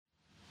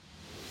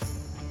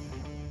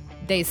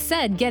They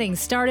said getting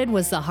started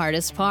was the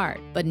hardest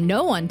part, but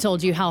no one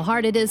told you how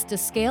hard it is to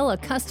scale a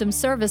custom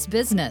service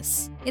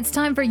business. It's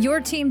time for your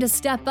team to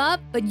step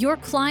up, but your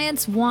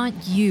clients want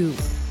you.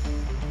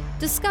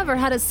 Discover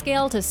how to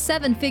scale to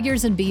 7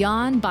 figures and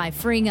beyond by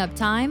freeing up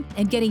time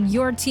and getting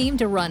your team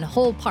to run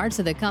whole parts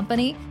of the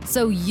company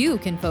so you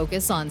can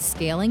focus on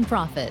scaling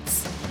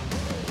profits.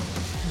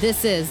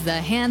 This is the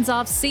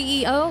Hands-Off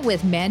CEO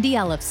with Mandy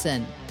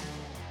Ellefson.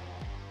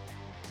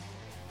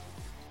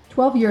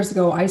 12 years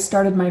ago, I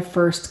started my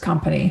first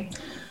company.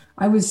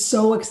 I was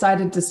so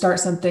excited to start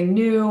something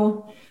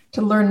new,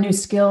 to learn new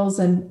skills,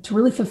 and to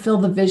really fulfill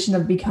the vision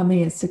of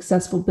becoming a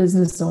successful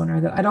business owner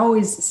that I'd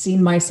always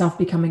seen myself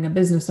becoming a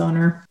business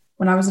owner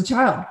when I was a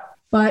child.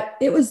 But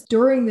it was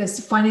during this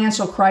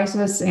financial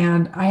crisis,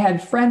 and I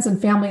had friends and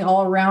family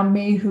all around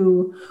me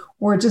who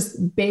were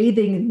just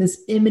bathing in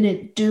this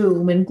imminent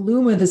doom and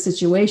gloom of the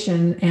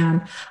situation.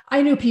 And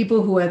I knew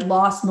people who had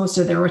lost most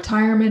of their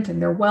retirement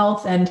and their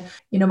wealth. And,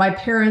 my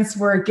parents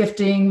were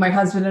gifting my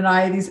husband and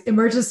I these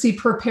emergency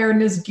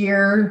preparedness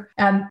gear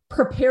and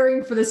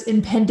preparing for this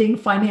impending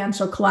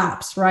financial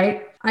collapse,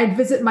 right? I'd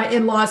visit my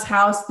in-laws'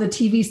 house. The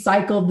TV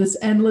cycled this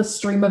endless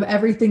stream of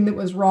everything that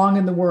was wrong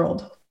in the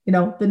world,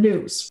 the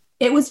news.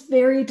 It was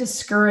very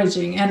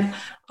discouraging. And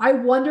I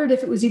wondered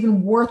if it was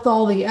even worth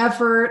all the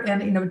effort.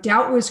 And,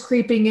 doubt was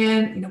creeping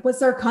in.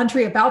 Was our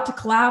country about to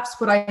collapse?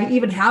 Would I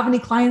even have any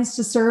clients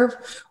to serve?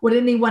 Would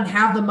anyone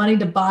have the money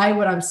to buy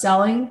what I'm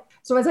selling?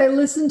 So as I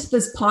listened to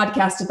this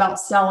podcast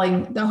about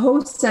selling, the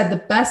host said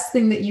the best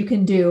thing that you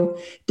can do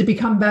to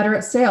become better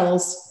at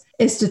sales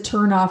is to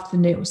turn off the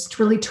news,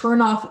 to really turn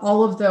off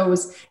all of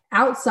those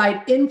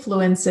outside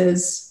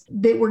influences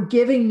that were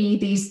giving me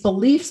these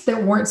beliefs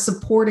that weren't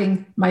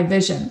supporting my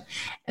vision.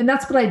 And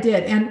that's what I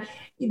did. And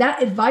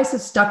that advice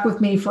has stuck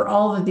with me for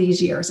all of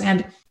these years.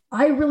 And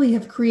I really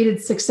have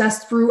created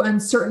success through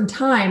uncertain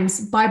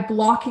times by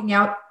blocking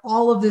out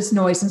all of this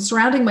noise and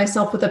surrounding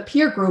myself with a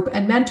peer group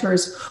and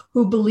mentors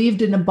who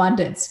believed in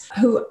abundance,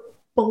 who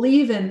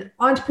believe in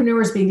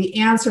entrepreneurs being the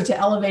answer to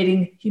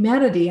elevating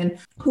humanity, and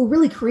who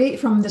really create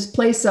from this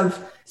place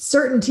of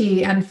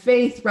certainty and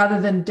faith rather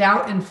than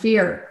doubt and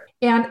fear.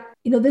 And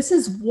this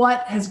is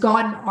what has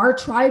gotten our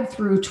tribe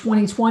through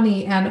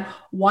 2020 and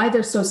why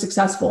they're so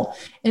successful.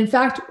 In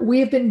fact, we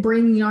have been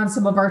bringing on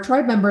some of our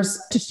tribe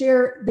members to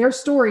share their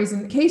stories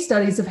and case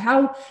studies of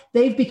how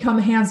they've become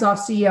a hands-off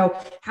CEO,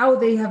 how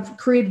they have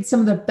created some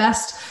of the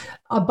best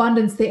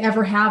abundance they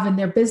ever have in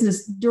their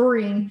business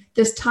during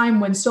this time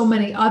when so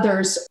many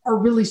others are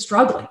really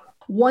struggling.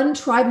 One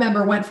tribe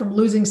member went from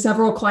losing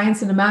several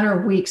clients in a matter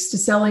of weeks to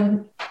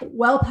selling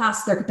well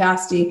past their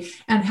capacity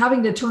and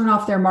having to turn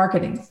off their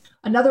marketing.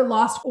 Another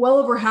lost well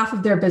over half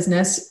of their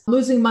business,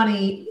 losing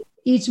money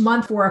each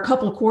month for a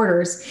couple of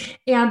quarters,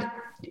 and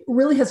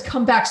really has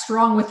come back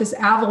strong with this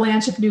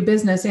avalanche of new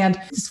business. And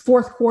this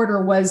fourth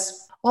quarter was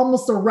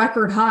almost a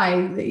record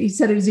high. He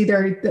said it was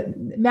either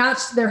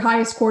matched their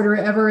highest quarter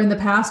ever in the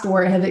past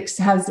or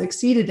has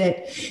exceeded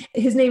it.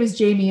 His name is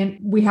Jamie, and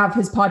we have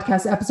his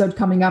podcast episode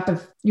coming up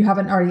if you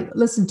haven't already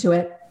listened to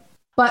it.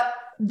 But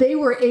they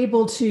were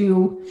able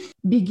to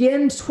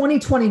begin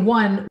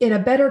 2021 in a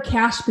better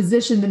cash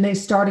position than they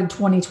started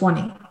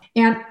 2020.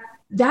 And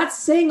that's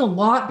saying a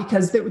lot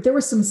because there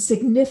were some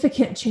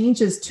significant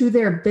changes to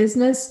their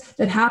business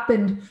that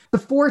happened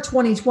before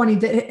 2020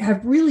 that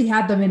have really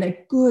had them in a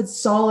good,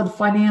 solid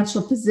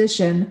financial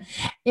position.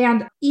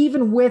 And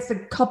even with a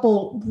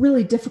couple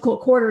really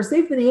difficult quarters,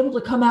 they've been able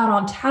to come out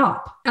on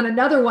top. And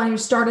another one who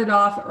started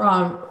off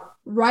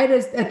right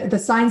as at the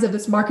signs of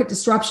this market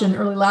disruption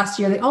early last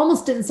year, they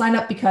almost didn't sign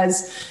up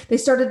because they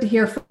started to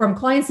hear from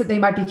clients that they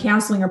might be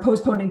canceling or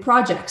postponing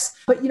projects.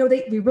 But,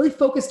 they really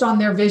focused on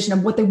their vision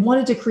of what they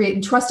wanted to create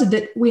and trusted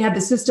that we had the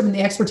system and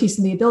the expertise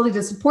and the ability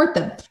to support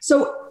them.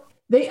 So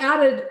they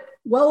added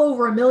well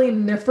over $1 million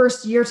in their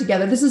first year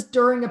together. This is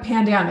during a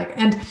pandemic.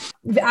 And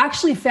they've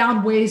actually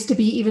found ways to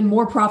be even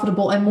more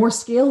profitable and more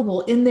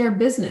scalable in their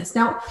business.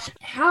 Now,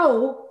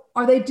 how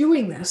are they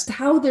doing this?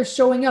 How they're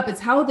showing up. It's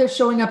how they're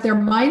showing up, their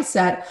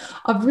mindset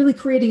of really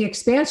creating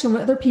expansion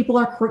when other people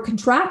are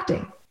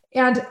contracting.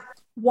 And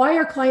why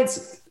our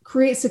clients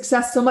create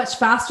success so much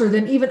faster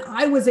than even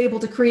I was able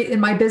to create in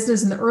my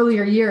business in the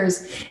earlier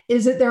years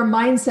is that their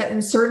mindset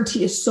and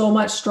certainty is so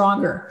much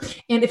stronger.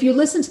 And if you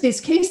listen to these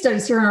case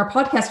studies here on our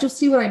podcast, you'll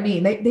see what I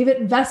mean. They've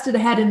invested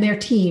ahead in their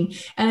team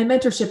and in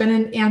mentorship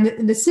and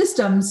in the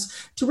systems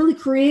to really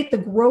create the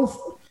growth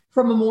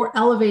from a more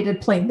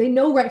elevated plane. They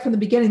know right from the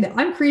beginning that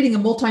I'm creating a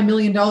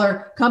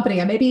multi-million-dollar company,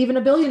 and maybe even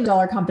 $1 billion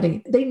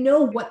company. They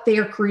know what they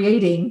are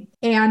creating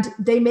and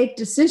they make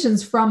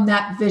decisions from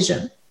that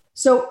vision.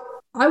 So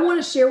I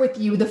want to share with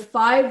you the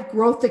 5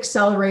 growth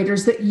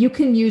accelerators that you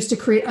can use to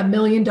create $1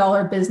 million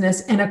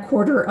business in a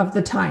quarter of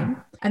the time.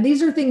 And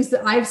these are things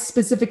that I've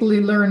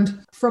specifically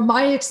learned from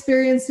my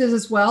experiences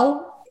as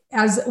well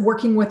as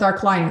working with our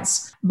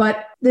clients.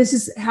 But this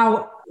is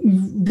how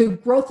the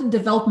growth and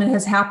development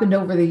has happened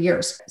over the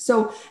years.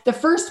 So the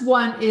first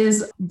one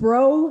is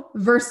bro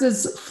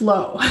versus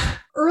flow.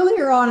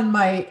 Earlier on in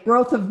my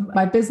growth of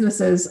my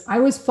businesses, I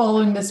was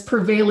following this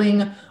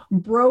prevailing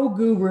bro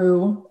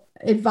guru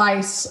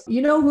advice.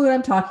 You know who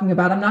I'm talking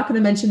about. I'm not going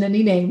to mention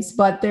any names,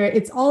 but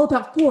it's all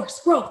about force,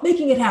 growth,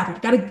 making it happen.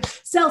 Got to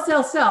sell,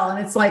 sell, sell.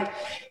 And it's like,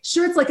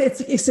 sure,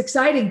 it's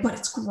exciting, but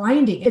it's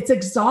grinding. It's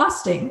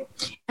exhausting.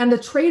 And the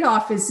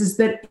trade-off is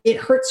that it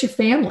hurts your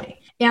family.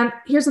 And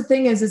here's the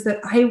thing is that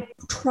I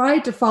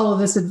tried to follow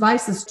this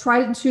advice, this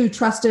tried and true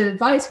trusted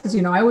advice, because,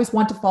 I always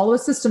want to follow a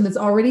system that's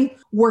already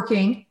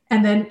working.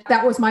 And then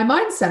that was my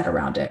mindset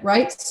around it,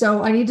 right?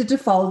 So I needed to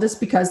follow this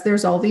because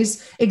there's all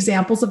these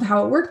examples of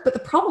how it worked. But the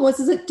problem was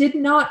it did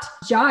not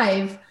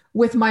jive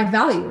with my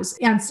values.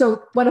 And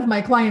so one of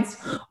my clients,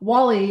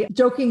 Wally,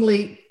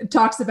 jokingly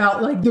talks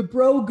about like the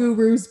bro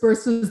gurus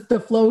versus the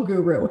flow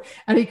guru.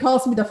 And he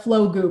calls me the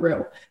flow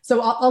guru.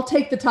 So I'll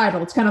take the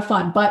title. It's kind of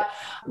fun, but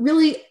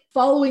really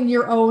following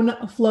your own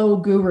flow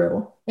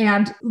guru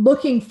and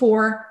looking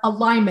for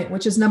alignment,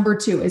 which is number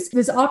 2, is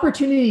this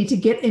opportunity to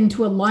get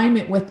into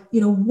alignment with,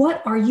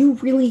 what are you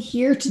really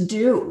here to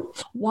do?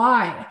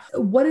 Why?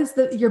 What is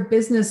your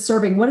business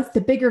serving? What is the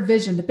bigger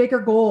vision, the bigger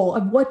goal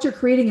of what you're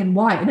creating and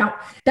why? Now,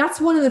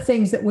 that's one of the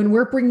things that when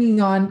we're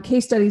bringing on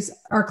case studies,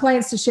 our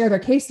clients to share their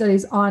case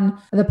studies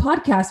on the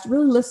podcast,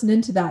 really listen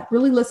into that,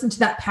 really listen to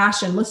that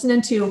passion, listen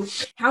into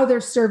how they're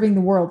serving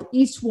the world.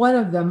 Each one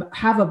of them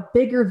have a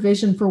bigger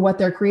vision for what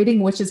they're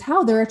creating, which is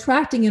how they're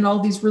attracting in all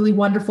these really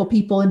wonderful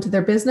people into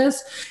their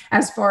business,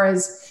 as far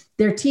as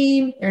their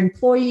team, their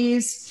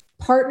employees,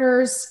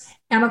 partners,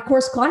 and of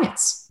course,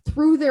 clients.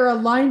 Through their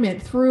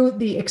alignment, through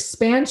the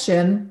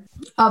expansion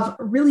of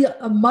really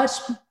a much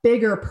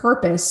bigger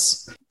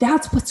purpose,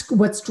 that's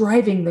what's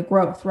driving the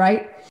growth,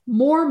 right?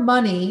 More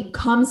money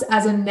comes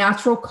as a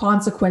natural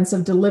consequence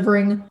of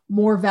delivering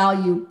more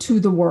value to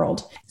the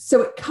world.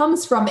 So it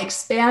comes from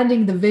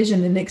expanding the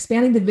vision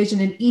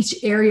in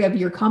each area of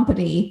your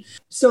company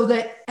so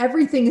that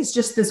everything is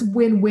just this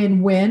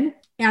win-win-win.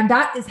 And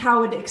that is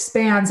how it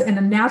expands. And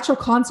a natural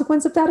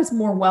consequence of that is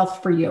more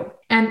wealth for you.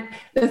 And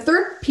the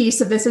third piece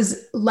of this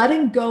is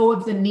letting go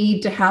of the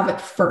need to have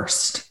it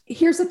first.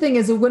 Here's the thing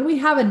is that when we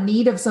have a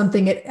need of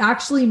something, it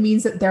actually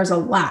means that there's a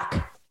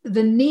lack.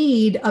 The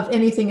need of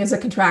anything is a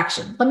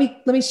contraction. Let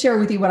me share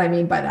with you what I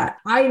mean by that.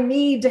 I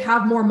need to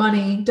have more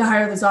money to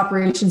hire this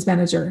operations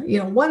manager.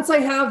 Once I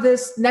have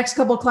this next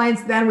couple of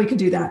clients, then we can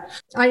do that.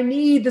 I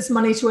need this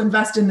money to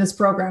invest in this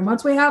program.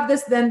 Once we have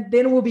this, then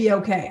we'll be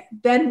okay.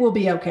 Then we'll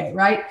be okay,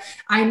 right?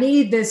 I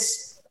need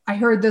this. I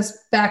heard this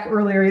back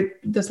earlier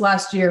this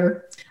last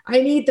year.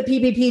 I need the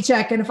PPP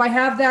check. And if I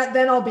have that,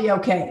 then I'll be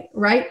okay,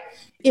 right?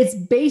 It's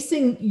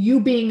basing you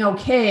being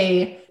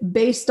okay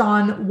based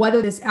on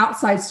whether this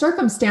outside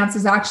circumstance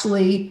is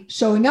actually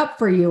showing up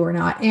for you or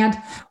not. And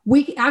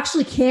we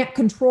actually can't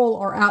control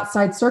our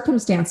outside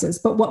circumstances,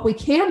 but what we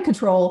can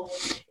control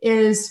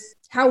is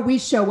how we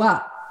show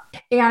up.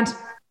 And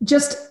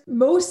just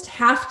most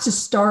have to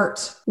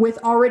start with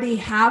already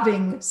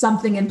having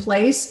something in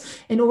place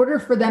in order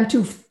for them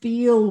to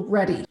feel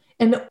ready.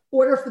 In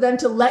order for them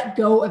to let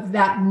go of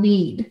that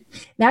need.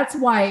 That's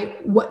why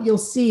what you'll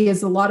see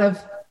is a lot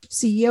of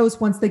CEOs,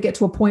 once they get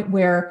to a point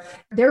where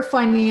their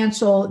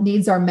financial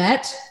needs are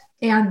met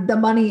and the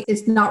money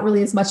is not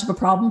really as much of a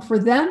problem for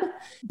them,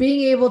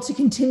 being able to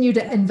continue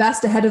to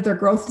invest ahead of their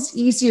growth is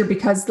easier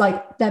because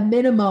like the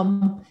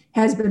minimum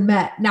has been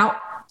met. Now,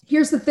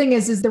 here's the thing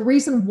is the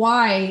reason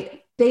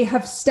why they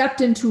have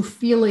stepped into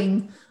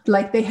feeling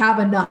like they have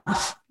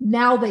enough.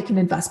 Now they can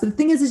invest. But the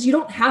thing is you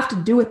don't have to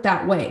do it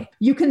that way.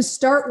 You can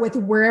start with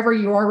wherever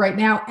you are right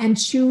now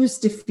and choose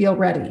to feel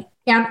ready.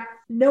 And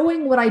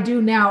knowing what I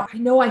do now, I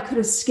know I could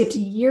have skipped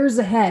years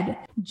ahead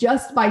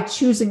just by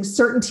choosing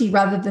certainty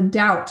rather than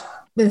doubt.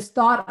 This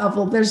thought of,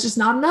 well, there's just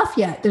not enough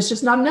yet. There's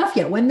just not enough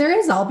yet. When there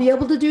is, I'll be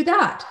able to do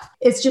that.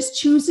 It's just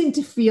choosing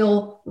to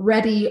feel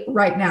ready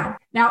right now.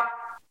 Now,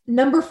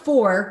 number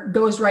 4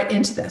 goes right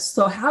into this.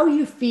 So how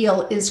you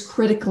feel is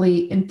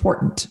critically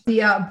important.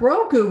 The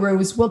bro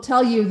gurus will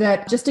tell you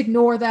that just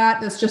ignore that.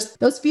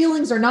 Those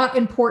feelings are not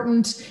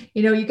important.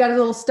 You got a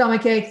little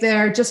stomach ache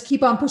there. Just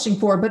keep on pushing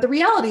forward. But the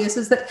reality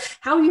is that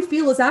how you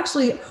feel is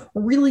actually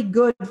really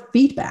good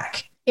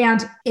feedback.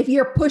 And if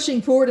you're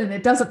pushing forward and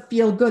it doesn't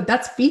feel good,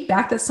 that's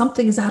feedback that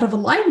something is out of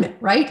alignment,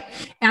 right?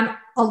 And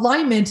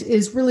alignment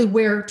is really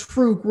where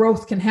true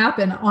growth can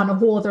happen on a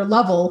whole other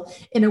level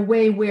in a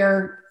way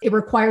where it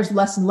requires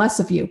less and less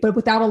of you. But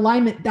without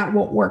alignment, that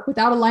won't work.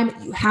 Without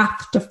alignment, you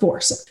have to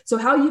force it. So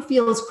how you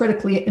feel is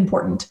critically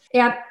important.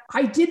 And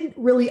I didn't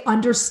really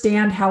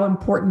understand how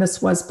important this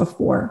was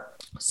before.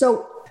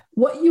 So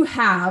what you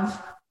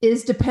have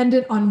is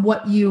dependent on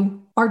what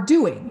you are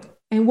doing.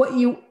 And what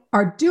you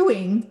are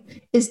doing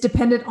is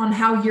dependent on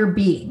how you're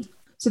being.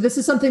 So this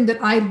is something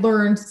that I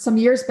learned some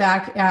years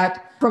back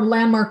from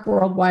Landmark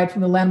Worldwide,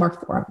 from the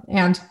Landmark Forum,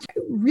 and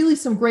really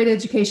some great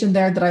education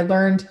there that I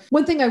learned.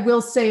 One thing I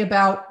will say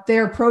about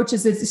their approach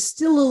is it's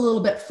still a little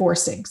bit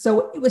forcing.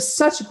 So it was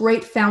such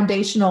great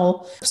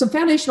foundational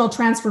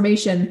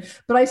transformation,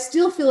 but I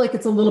still feel like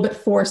it's a little bit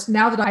forced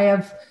now that I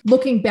have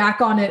looking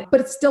back on it,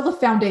 but it's still the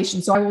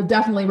foundation. So I will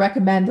definitely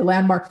recommend the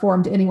Landmark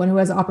Forum to anyone who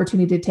has the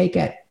opportunity to take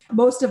it.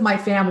 Most of my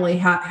family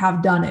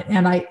have done it,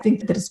 and I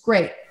think that it's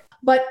great.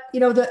 But,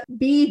 the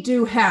be,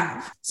 do,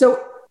 have.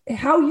 So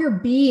how you're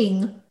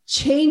being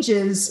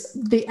changes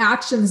the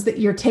actions that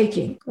you're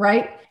taking,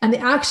 right? And the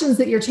actions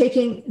that you're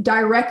taking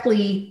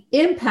directly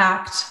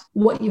impact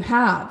what you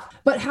have.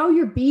 But how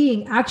you're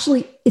being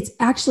it's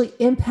actually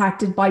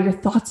impacted by your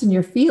thoughts and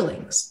your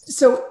feelings.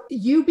 So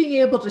you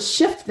being able to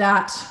shift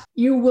that,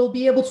 you will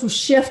be able to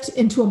shift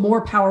into a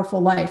more powerful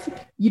life.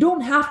 You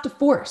don't have to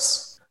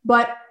force,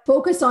 but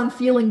focus on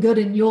feeling good,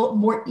 and you'll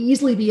more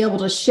easily be able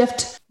to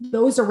shift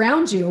those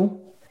around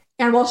you,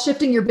 and while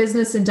shifting your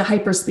business into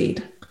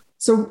hyperspeed.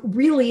 So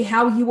really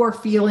how you are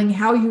feeling,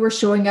 how you are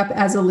showing up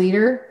as a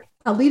leader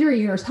in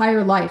your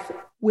entire life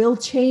will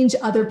change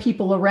other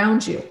people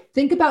around you.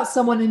 Think about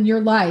someone in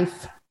your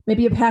life,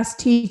 maybe a past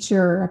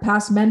teacher, a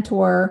past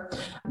mentor,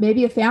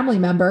 maybe a family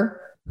member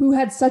who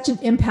had such an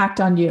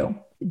impact on you.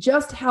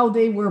 Just how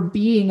they were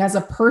being as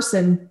a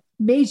person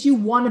made you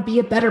want to be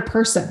a better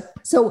person.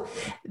 So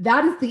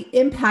that is the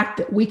impact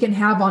that we can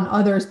have on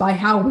others by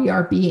how we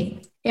are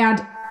being.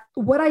 And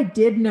what I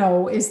did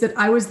know is that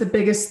I was the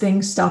biggest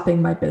thing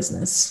stopping my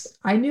business.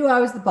 I knew I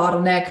was the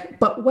bottleneck,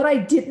 but what I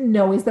didn't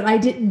know is that I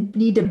didn't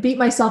need to beat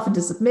myself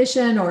into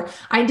submission, or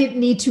I didn't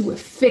need to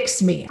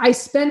fix me. I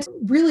spent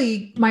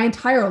really my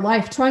entire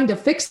life trying to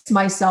fix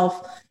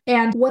myself.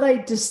 And what I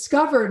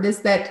discovered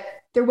is that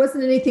there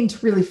wasn't anything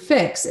to really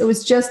fix. It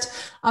was just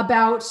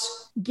about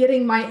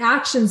getting my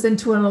actions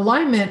into an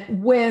alignment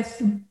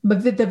with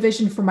the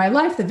vision for my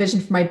life, the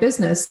vision for my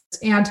business.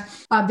 And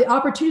the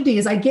opportunity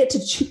is I get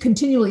to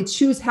continually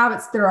choose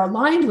habits that are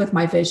aligned with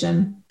my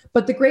vision.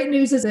 But the great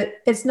news is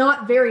that it's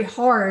not very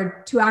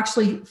hard to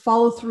actually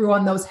follow through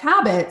on those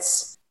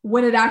habits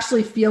when it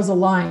actually feels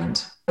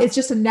aligned. It's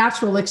just a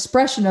natural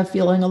expression of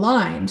feeling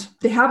aligned.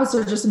 The habits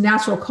are just a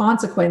natural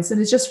consequence,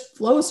 and it just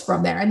flows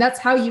from there. And that's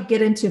how you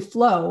get into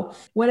flow.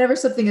 Whenever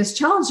something is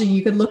challenging,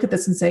 you can look at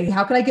this and say,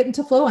 how can I get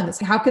into flow on this?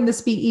 How can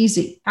this be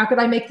easy? How could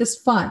I make this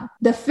fun?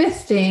 The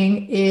fifth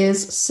thing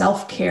is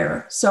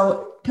self-care.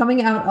 So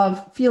coming out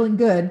of feeling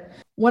good,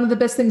 one of the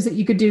best things that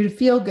you could do to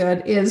feel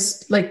good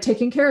is like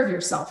taking care of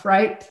yourself,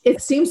 right?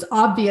 It seems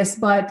obvious,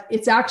 but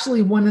it's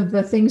actually one of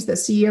the things that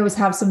CEOs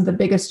have some of the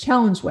biggest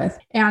challenge with.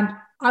 And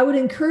I would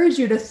encourage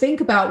you to think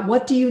about,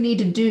 what do you need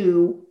to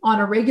do on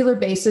a regular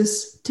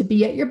basis to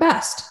be at your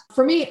best?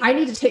 For me, I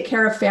need to take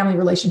care of family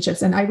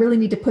relationships, and I really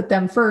need to put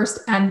them first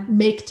and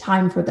make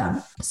time for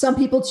them. Some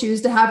people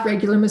choose to have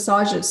regular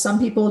massages. Some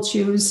people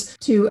choose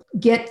to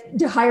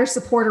hire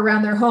support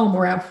around their home,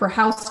 or for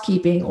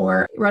housekeeping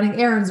or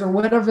running errands, or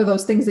whatever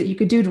those things that you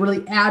could do to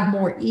really add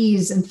more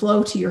ease and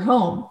flow to your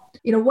home.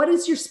 What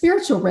is your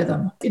spiritual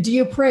rhythm? Do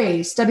you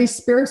pray, study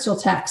spiritual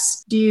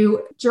texts? Do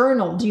you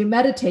journal? Do you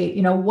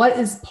meditate? What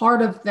is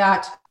part of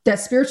that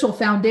spiritual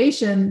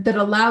foundation that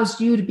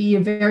allows you to be a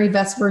very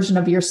best version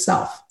of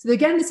yourself? So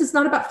again, this is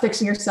not about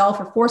fixing yourself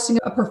or forcing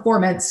a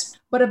performance,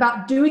 but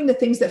about doing the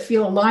things that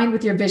feel aligned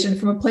with your vision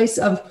from a place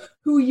of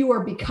who you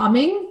are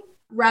becoming,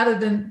 rather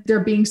than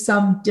there being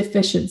some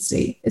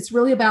deficiency. It's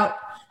really about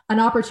an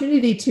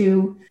opportunity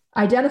to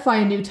identify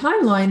a new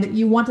timeline that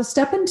you want to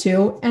step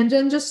into, and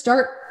then just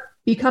start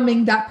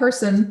becoming that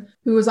person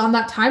who is on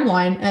that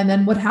timeline. And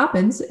then what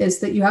happens is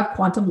that you have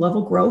quantum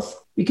level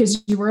growth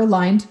because you were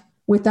aligned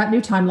with that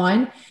new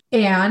timeline.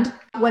 And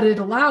what it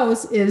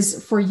allows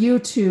is for you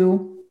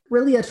to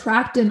really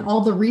attract in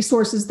all the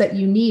resources that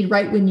you need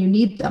right when you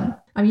need them.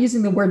 I'm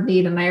using the word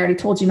need, and I already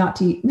told you not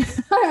to.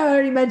 I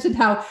already mentioned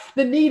how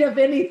the need of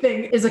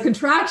anything is a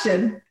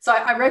contraction. So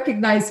I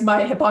recognize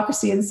my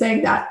hypocrisy in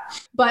saying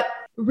that. But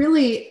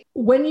really,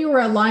 when you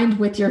are aligned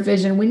with your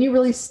vision, when you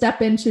really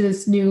step into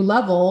this new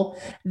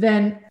level,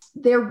 then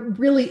there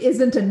really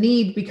isn't a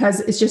need,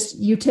 because it's just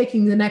you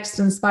taking the next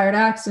inspired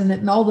action,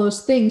 and all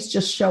those things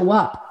just show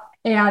up.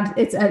 And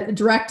it's a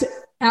direct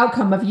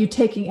outcome of you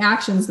taking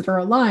actions that are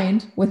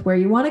aligned with where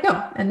you want to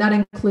go. And that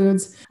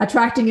includes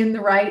attracting in the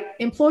right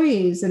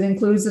employees. It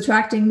includes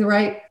attracting the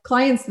right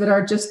clients that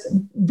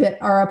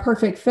are a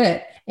perfect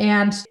fit.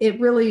 And it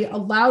really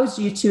allows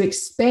you to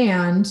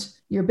expand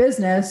your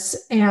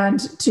business and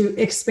to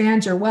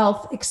expand your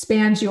wealth,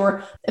 expand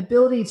your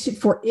ability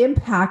for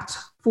impact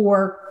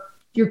for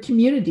your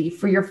community,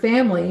 for your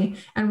family,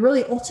 and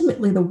really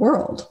ultimately the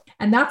world.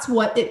 And that's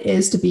what it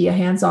is to be a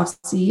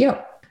hands-off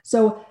CEO.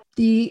 So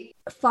the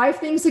 5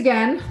 things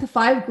again, the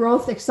 5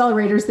 growth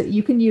accelerators that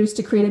you can use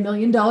to create $1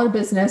 million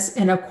business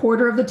in a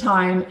quarter of the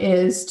time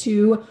is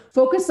to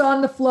focus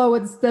on the flow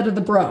instead of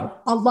the bro.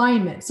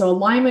 Alignment. So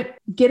alignment,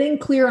 getting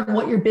clear on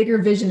what your bigger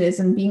vision is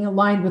and being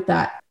aligned with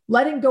that.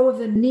 Letting go of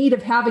the need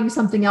of having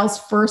something else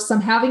first,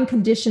 having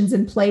conditions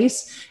in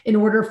place in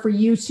order for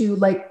you to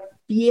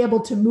be able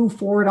to move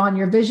forward on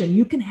your vision.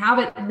 You can have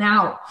it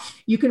now.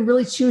 You can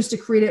really choose to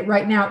create it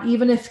right now,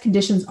 even if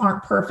conditions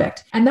aren't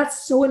perfect. And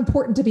that's so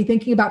important to be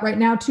thinking about right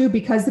now too,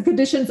 because the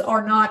conditions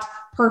are not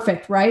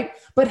perfect, right?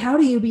 But how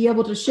do you be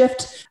able to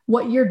shift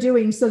what you're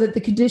doing so that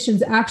the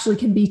conditions actually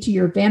can be to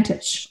your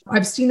advantage?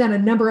 I've seen that a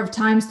number of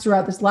times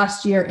throughout this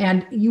last year,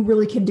 and you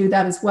really can do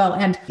that as well.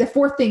 And the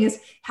fourth thing is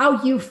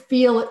how you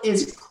feel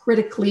is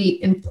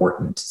critically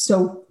important.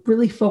 So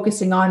really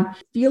focusing on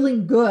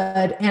feeling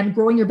good and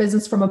growing your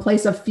business from a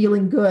place of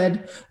feeling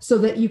good so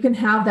that you can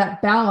have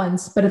that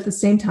balance, but at the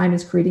same time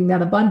is creating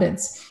that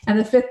abundance. And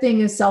the fifth thing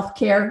is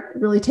self-care,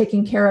 really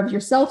taking care of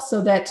yourself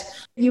so that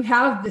you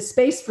have the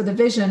space for the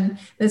vision,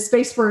 the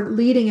space for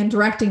leading and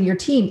directing your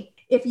team.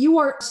 If you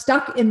are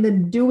stuck in the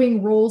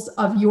doing roles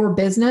of your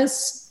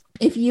business,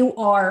 if you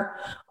are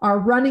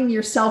running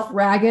yourself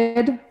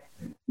ragged,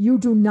 you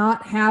do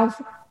not have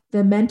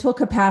the mental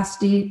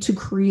capacity to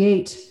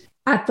create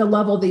at the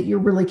level that you're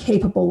really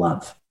capable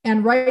of.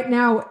 And right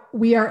now,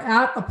 we are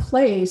at a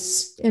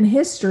place in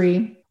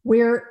history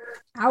where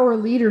our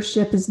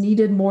leadership is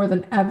needed more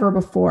than ever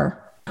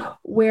before,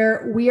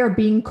 where we are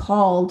being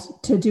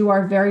called to do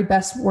our very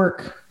best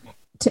work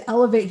to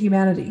elevate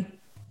humanity.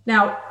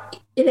 Now,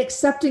 in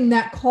accepting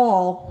that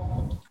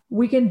call,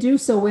 we can do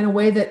so in a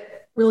way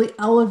that really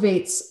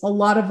elevates a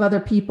lot of other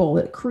people.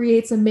 It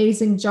creates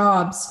amazing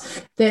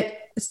jobs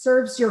that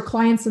serves your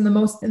clients in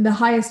the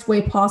highest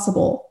way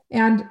possible.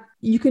 And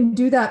you can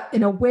do that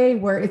in a way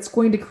where it's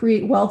going to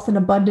create wealth and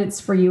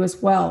abundance for you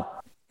as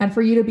well. And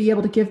for you to be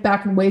able to give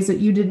back in ways that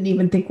you didn't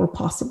even think were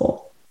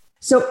possible.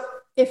 So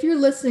if you're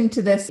listening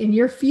to this and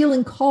you're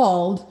feeling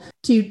called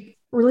to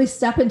really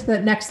step into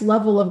that next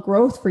level of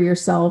growth for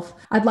yourself,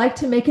 I'd like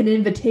to make an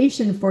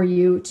invitation for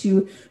you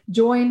to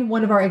join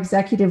one of our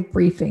executive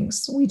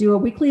briefings. We do a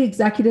weekly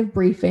executive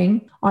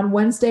briefing on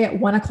Wednesday at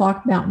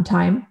 1:00 Mountain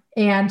Time.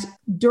 And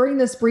during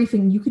this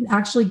briefing, you can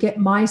actually get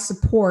my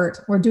support.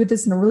 We're doing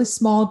this in a really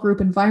small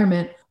group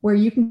environment where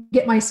you can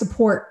get my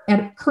support.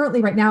 And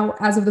currently right now,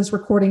 as of this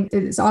recording,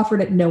 it is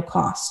offered at no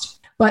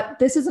cost. But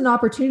this is an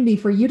opportunity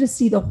for you to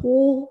see the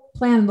whole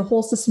plan, the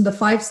whole system, the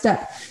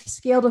 5-step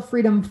Scale to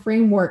Freedom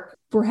framework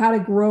for how to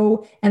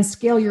grow and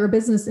scale your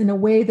business in a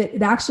way that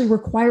it actually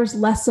requires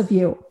less of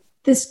you.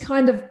 This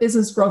kind of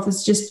business growth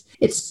is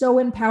it's so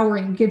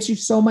empowering, gives you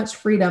so much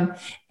freedom,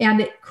 and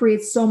it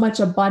creates so much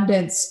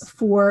abundance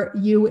for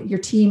you, your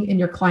team, and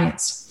your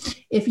clients.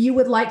 If you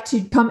would like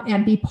to come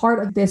and be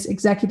part of this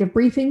executive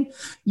briefing,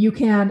 you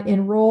can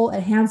enroll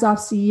at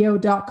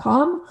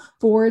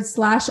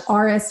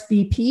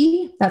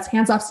handsoffceo.com/RSVP. That's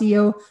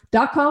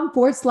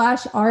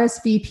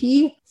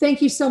handsoffceo.com/RSVP.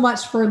 Thank you so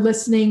much for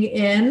listening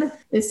in.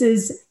 This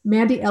is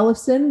Mandy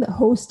Ellison, the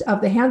host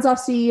of the Hands Off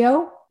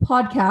CEO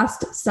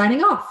podcast,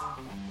 signing off.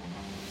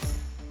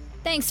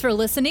 Thanks for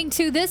listening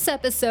to this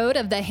episode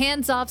of the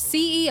Hands Off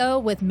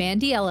CEO with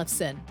Mandy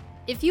Ellison.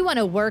 If you want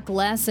to work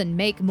less and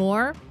make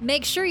more,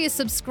 make sure you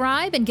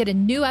subscribe and get a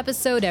new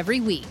episode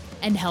every week,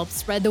 and help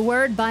spread the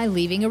word by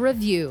leaving a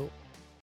review.